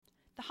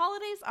The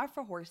holidays are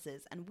for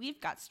horses, and we've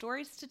got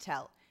stories to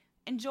tell.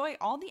 Enjoy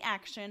all the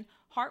action,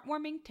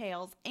 heartwarming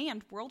tales,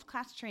 and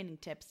world-class training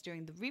tips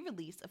during the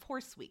re-release of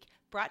Horse Week,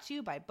 brought to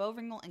you by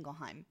Boehringer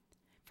Ingelheim.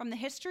 From the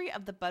history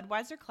of the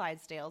Budweiser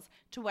Clydesdales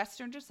to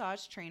Western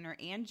Dressage trainer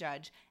and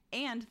judge,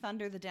 and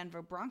Thunder the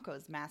Denver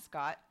Broncos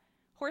mascot,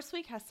 Horse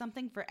Week has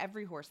something for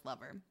every horse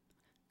lover.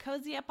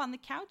 Cozy up on the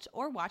couch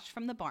or watch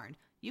from the barn.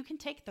 You can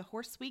take the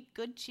Horse Week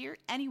good cheer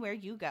anywhere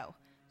you go.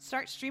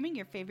 Start streaming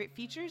your favorite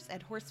features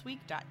at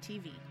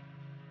horseweek.tv.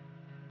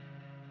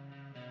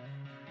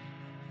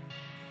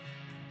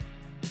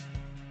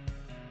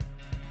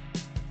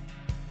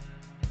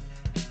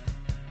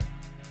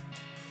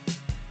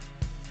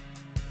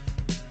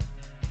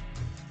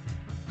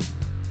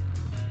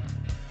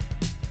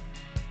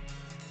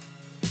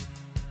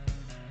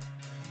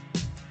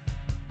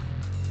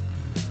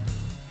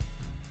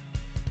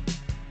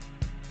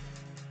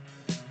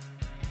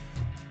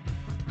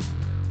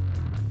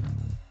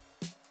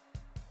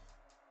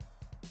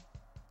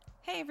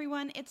 Hey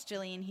everyone, it's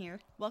Jillian here.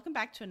 Welcome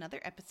back to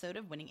another episode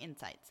of Winning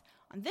Insights.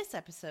 On this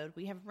episode,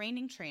 we have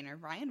reining trainer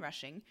Ryan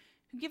Rushing,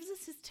 who gives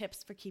us his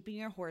tips for keeping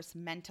your horse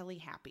mentally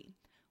happy,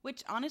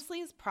 which honestly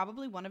is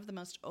probably one of the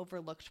most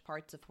overlooked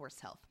parts of horse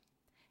health.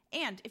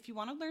 And if you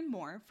want to learn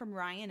more from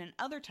Ryan and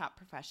other top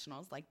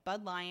professionals like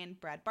Bud Lyon,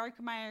 Brad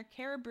Barkemeyer,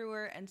 Kara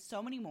Brewer, and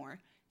so many more,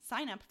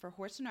 sign up for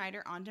Horse and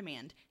Rider On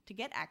Demand to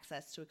get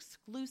access to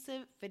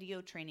exclusive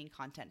video training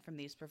content from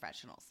these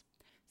professionals.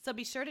 So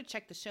be sure to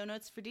check the show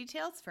notes for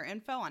details for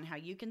info on how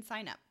you can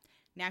sign up.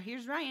 Now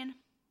here's Ryan.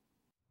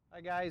 Hi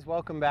guys,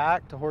 welcome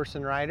back to Horse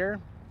and Rider.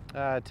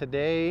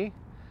 Today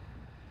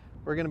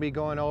we're going to be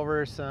going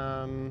over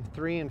some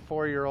 3 and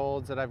 4 year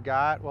olds that I've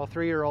got. Well,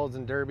 3-year-olds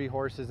and Derby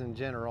horses in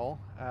general.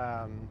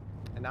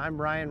 And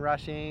I'm Ryan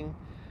Rushing,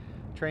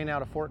 train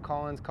out of Fort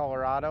Collins,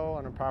 Colorado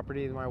on a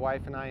property that my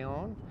wife and I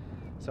own.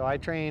 So I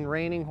train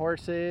reining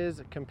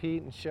horses,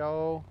 compete and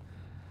show.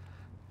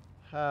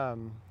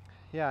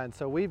 And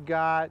so we've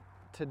got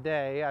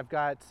today, I've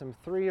got some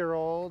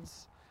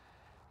 3-year-olds,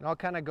 and I'll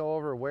kind of go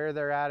over where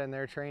they're at in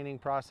their training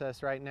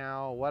process right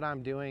now, what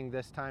I'm doing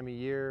this time of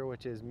year,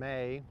 which is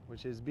May,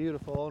 which is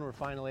beautiful, and we're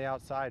finally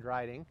outside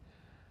riding.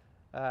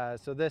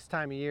 So this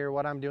time of year,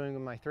 what I'm doing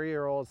with my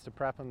 3-year-olds to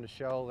prep them to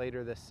show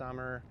later this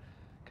summer,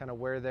 kind of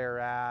where they're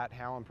at,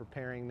 how I'm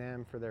preparing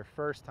them for their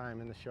first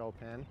time in the show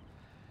pen.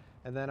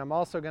 And then I'm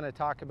also going to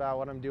talk about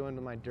what I'm doing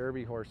with my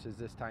Derby horses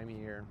this time of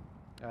year.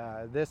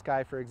 This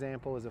guy, for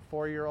example, is a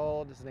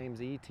 4-year-old. His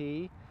name's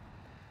E.T.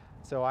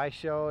 So I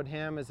showed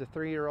him as a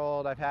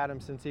 3-year-old. I've had him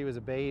since he was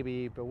a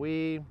baby, but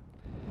we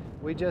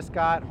just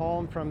got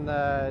home from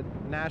the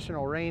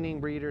National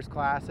Reining Breeders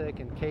Classic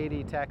in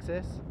Katy,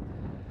 Texas.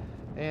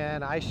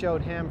 And I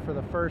showed him for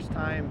the first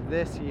time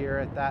this year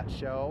at that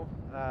show,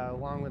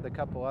 along with a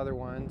couple other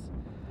ones.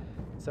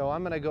 So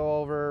I'm going to go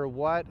over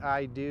what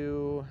I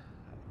do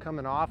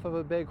coming off of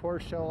a big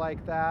horse show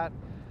like that,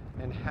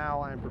 and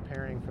how I'm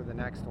preparing for the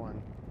next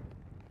one.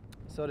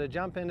 So to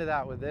jump into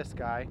that with this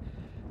guy,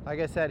 like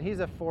I said, he's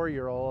a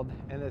 4-year-old,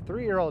 and the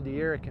 3-year-old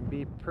year, it can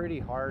be pretty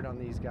hard on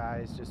these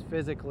guys, just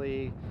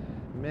physically,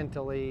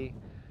 mentally.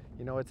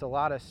 You know, it's a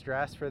lot of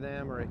stress for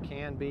them, or it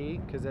can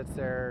be, because it's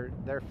their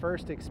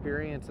first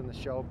experience in the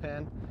show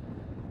pen.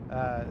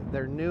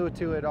 They're new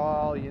to it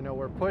all. You know,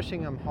 we're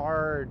pushing them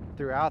hard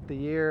throughout the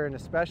year, and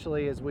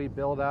especially as we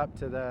build up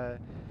to the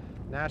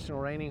National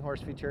Reining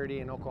Horse Futurity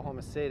in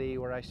Oklahoma City,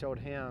 where I showed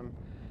him.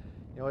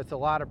 You know, it's a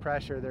lot of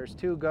pressure. There's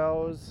 2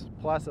 goes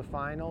plus a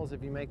finals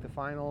if you make the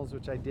finals,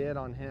 which I did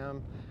on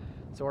him.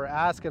 So we're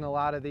asking a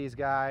lot of these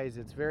guys.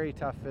 It's very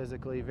tough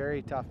physically,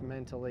 very tough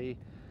mentally.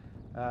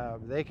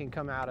 They can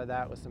come out of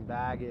that with some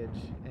baggage,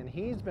 and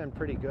he's been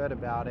pretty good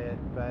about it.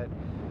 But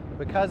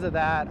because of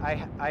that,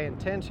 I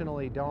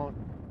intentionally don't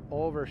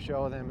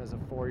overshow them as a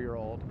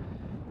 4-year-old.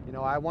 You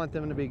know, I want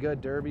them to be good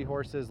Derby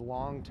horses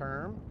long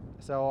term.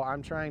 So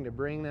I'm trying to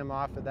bring them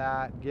off of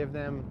that, give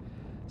them,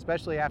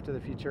 especially after the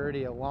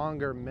futurity, a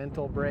longer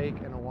mental break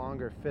and a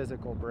longer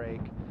physical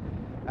break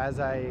as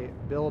I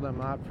build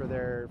them up for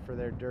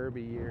their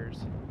Derby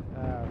years.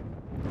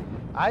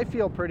 I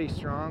feel pretty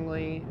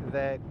strongly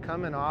that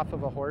coming off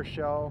of a horse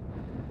show,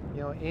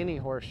 you know, any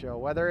horse show,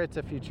 whether it's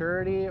a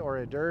futurity or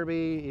a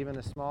Derby, even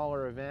a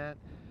smaller event,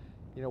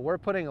 you know, we're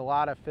putting a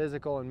lot of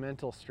physical and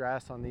mental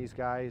stress on these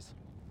guys.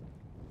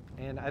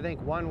 And I think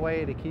one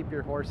way to keep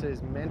your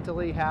horses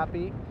mentally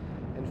happy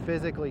and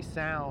physically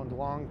sound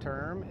long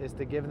term is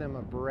to give them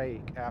a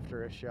break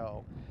after a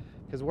show.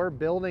 Because we're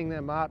building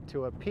them up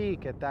to a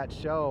peak at that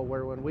show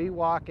where when we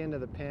walk into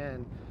the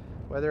pen,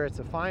 whether it's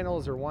a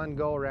finals or one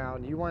go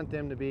around, you want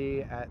them to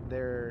be at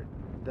the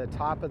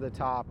top of the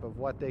top of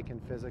what they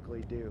can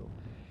physically do.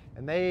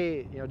 And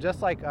they, you know,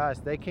 just like us,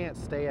 they can't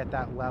stay at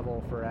that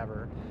level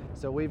forever.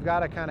 So we've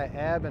got to kind of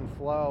ebb and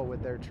flow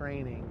with their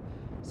training,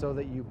 so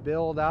that you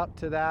build up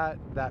to that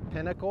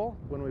pinnacle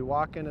when we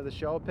walk into the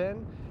show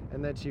pen,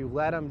 and that you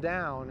let them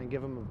down and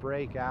give them a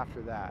break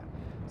after that,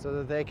 so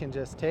that they can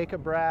just take a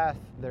breath.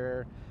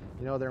 Their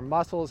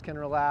muscles can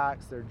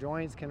relax, their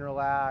joints can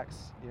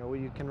relax. You know,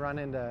 you can run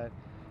into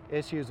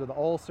issues with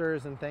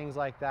ulcers and things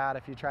like that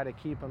if you try to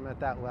keep them at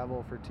that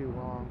level for too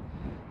long.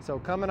 So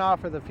coming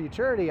off of the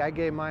Futurity, I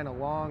gave mine a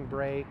long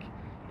break,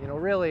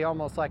 really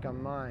almost like a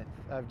month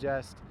of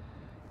just,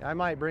 I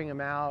might bring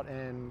them out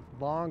and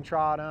long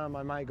trot them.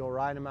 I might go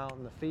ride them out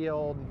in the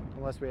field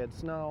unless we had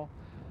snow.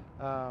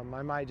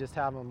 I might just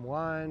have them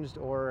lunged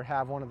or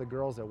have one of the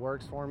girls that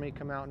works for me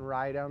come out and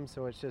ride them.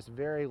 So it's just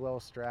very low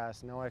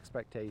stress, no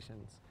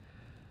expectations.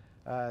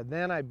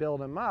 Then I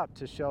build him up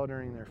to show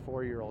during their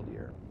 4-year-old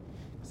year.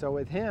 So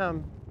with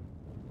him,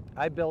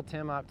 I built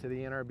him up to the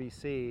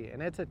NRBC,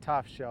 and it's a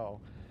tough show.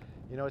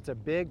 It's a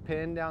big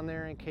pin down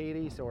there in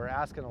Katy, so we're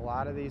asking a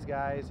lot of these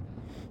guys.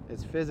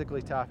 It's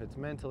physically tough, it's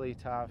mentally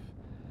tough.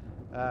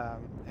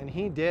 And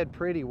he did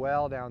pretty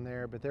well down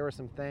there, but there were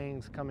some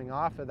things coming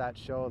off of that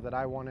show that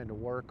I wanted to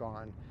work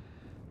on.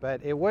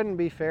 But it wouldn't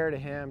be fair to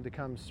him to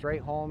come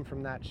straight home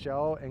from that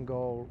show and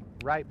go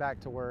right back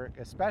to work,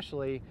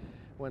 especially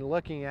when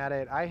looking at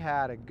it. I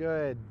had a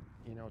good,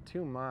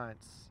 2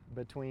 months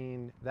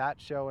between that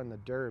show and the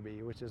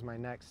Derby, which is my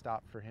next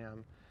stop for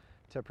him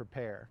to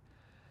prepare.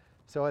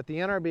 So at the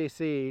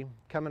NRBC,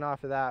 coming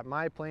off of that,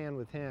 my plan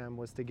with him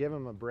was to give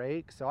him a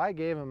break. So I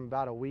gave him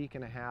about a week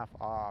and a half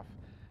off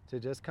to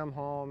just come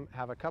home,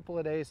 have a couple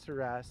of days to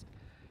rest,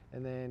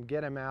 and then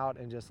get him out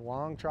and just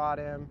long trot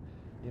him,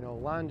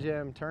 lunge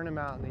him, turn him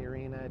out in the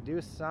arena,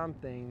 do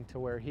something to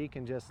where he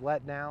can just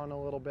let down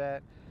a little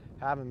bit,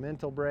 have a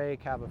mental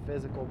break, have a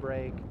physical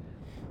break.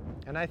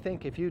 And I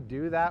think if you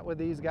do that with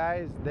these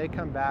guys, they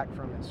come back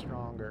from it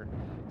stronger.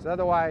 Because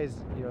otherwise,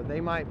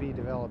 they might be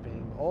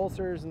developing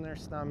ulcers in their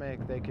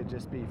stomach. They could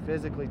just be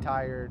physically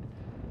tired,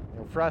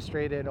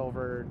 frustrated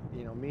over,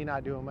 me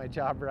not doing my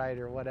job right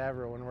or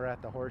whatever when we're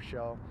at the horse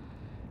show.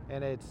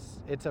 And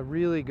it's a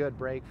really good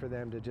break for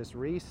them to just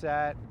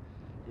reset,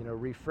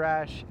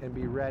 refresh, and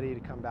be ready to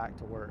come back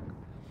to work.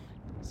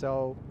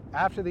 So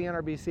after the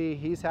NRBC,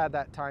 he's had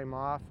that time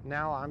off.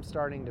 Now I'm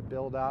starting to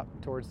build up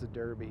towards the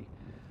Derby.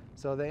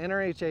 So the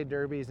NRHA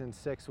Derby's in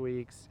 6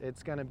 weeks.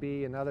 It's going to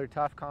be another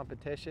tough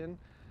competition.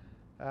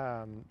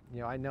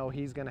 I know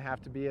he's going to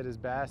have to be at his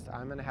best.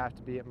 I'm going to have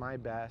to be at my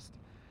best.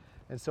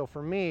 And so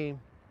for me,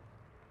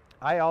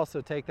 I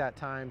also take that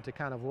time to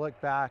kind of look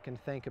back and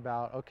think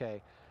about,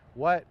 okay,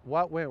 what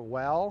went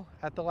well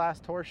at the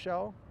last horse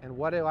show, and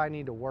what do I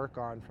need to work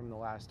on from the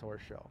last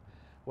horse show?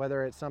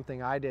 Whether it's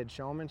something I did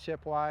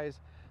showmanship-wise,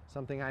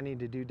 something I need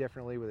to do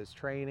differently with his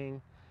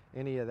training,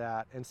 any of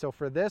that. And so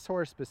for this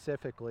horse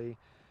specifically,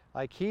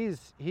 like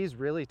he's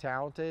really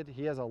talented.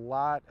 He has a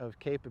lot of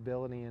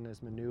capability in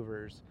his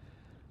maneuvers.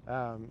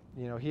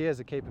 He has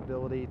a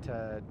capability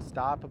to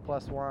stop a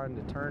 +1,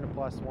 to turn a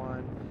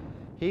 +1.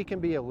 He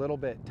can be a little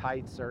bit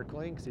tight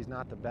circling because he's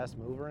not the best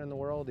mover in the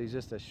world. He's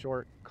just a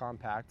short,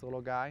 compact little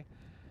guy.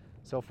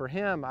 So for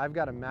him, I've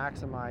got to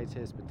maximize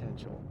his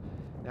potential.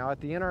 Now at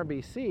the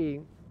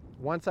NRBC,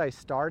 once I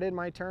started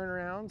my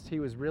turnarounds, he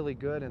was really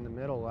good in the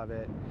middle of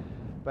it.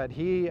 But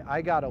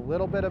I got a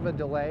little bit of a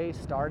delay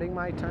starting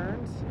my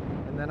turns,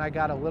 and then I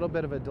got a little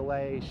bit of a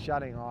delay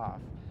shutting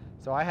off.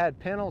 So I had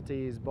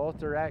penalties both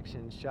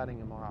directions shutting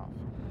him off.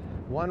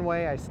 One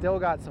way I still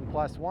got some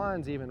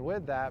 +1s even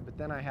with that, but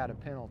then I had a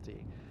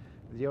penalty.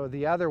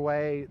 The other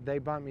way, they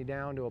bumped me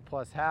down to a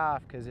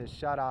 +1/2 because his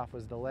shut off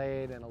was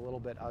delayed and a little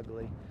bit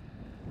ugly.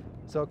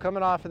 So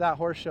coming off of that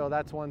horse show,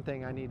 that's one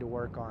thing I need to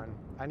work on.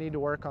 I need to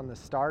work on the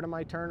start of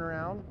my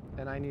turnaround,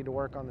 and I need to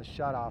work on the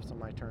shut-offs of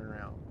my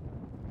turnaround.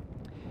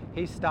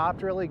 He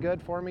stopped really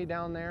good for me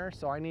down there,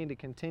 so I need to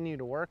continue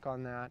to work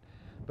on that,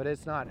 but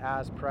it's not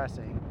as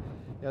pressing.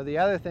 The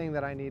other thing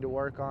that I need to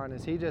work on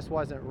is he just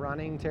wasn't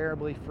running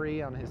terribly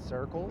free on his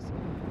circles.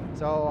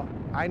 So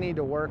I need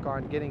to work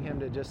on getting him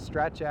to just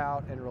stretch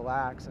out and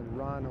relax and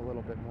run a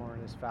little bit more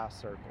in his fast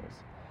circles.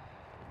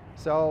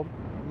 So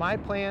my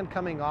plan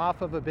coming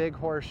off of a big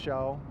horse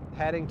show,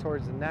 heading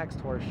towards the next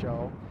horse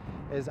show,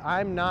 is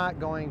I'm not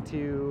going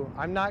to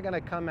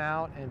come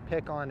out and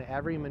pick on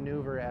every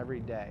maneuver every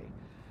day.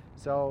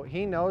 So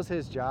he knows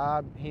his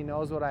job, he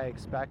knows what I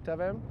expect of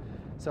him.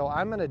 So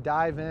I'm going to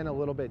dive in a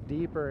little bit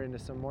deeper into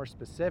some more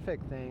specific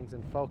things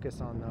and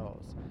focus on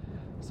those.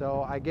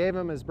 So I gave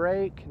him his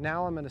break.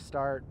 Now I'm going to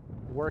start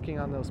working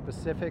on those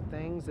specific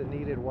things that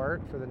needed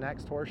work for the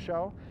next horse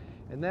show.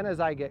 And then as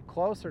I get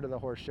closer to the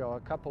horse show,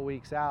 a couple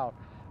weeks out,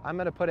 I'm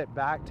going to put it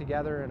back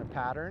together in a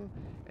pattern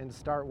and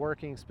start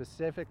working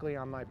specifically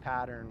on my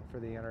pattern for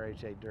the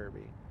NRHA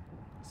Derby.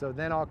 So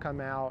then I'll come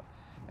out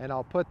and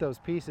I'll put those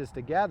pieces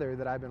together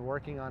that I've been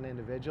working on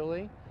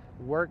individually,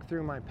 work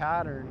through my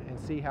pattern, and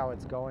see how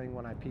it's going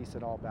when I piece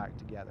it all back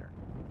together.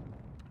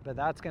 But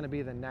that's going to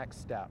be the next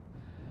step.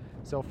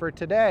 So for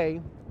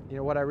today,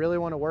 what I really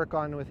want to work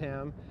on with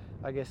him,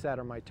 like I said,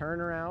 are my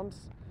turnarounds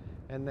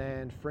and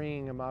then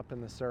freeing him up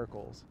in the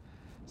circles.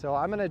 So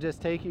I'm going to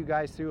just take you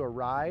guys through a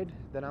ride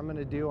that I'm going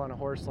to do on a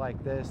horse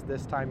like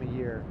this time of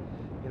year.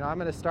 I'm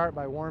going to start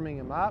by warming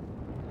him up.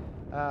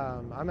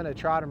 I'm going to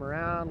trot him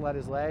around, let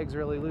his legs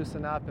really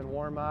loosen up and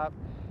warm up.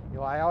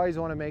 I always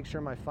want to make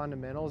sure my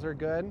fundamentals are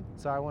good.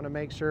 So I want to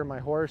make sure my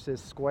horse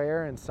is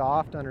square and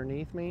soft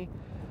underneath me.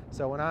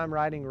 So when I'm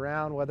riding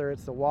around, whether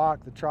it's the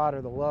walk, the trot,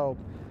 or the lope,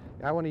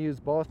 I want to use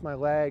both my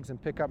legs and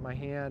pick up my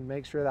hand,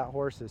 make sure that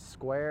horse is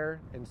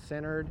square and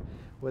centered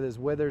with his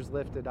withers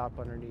lifted up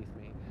underneath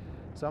me.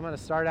 So I'm going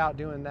to start out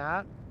doing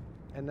that,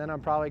 and then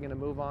I'm probably going to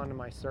move on to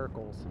my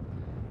circles.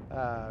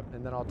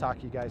 And then I'll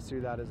talk you guys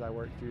through that as I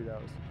work through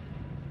those.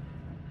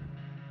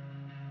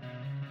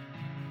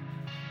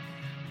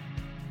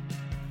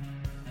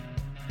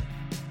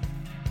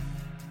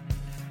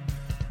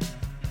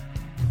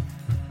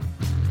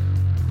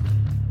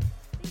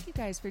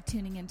 Guys for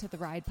tuning into the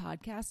Ride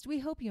Podcast. We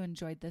hope you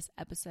enjoyed this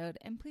episode,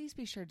 and please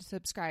be sure to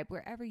subscribe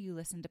wherever you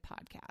listen to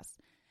podcasts.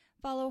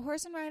 Follow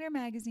Horse and Rider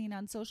Magazine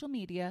on social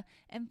media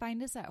and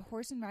find us at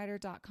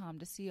horseandrider.com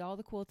to see all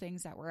the cool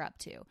things that we're up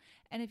to.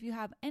 And if you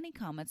have any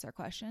comments or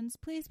questions,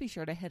 please be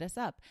sure to hit us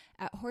up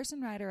at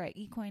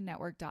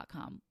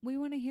horseandrider@equinenetwork.com. We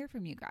want to hear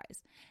from you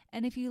guys.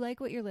 And if you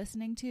like what you're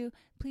listening to,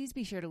 please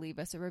be sure to leave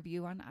us a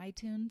review on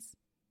iTunes.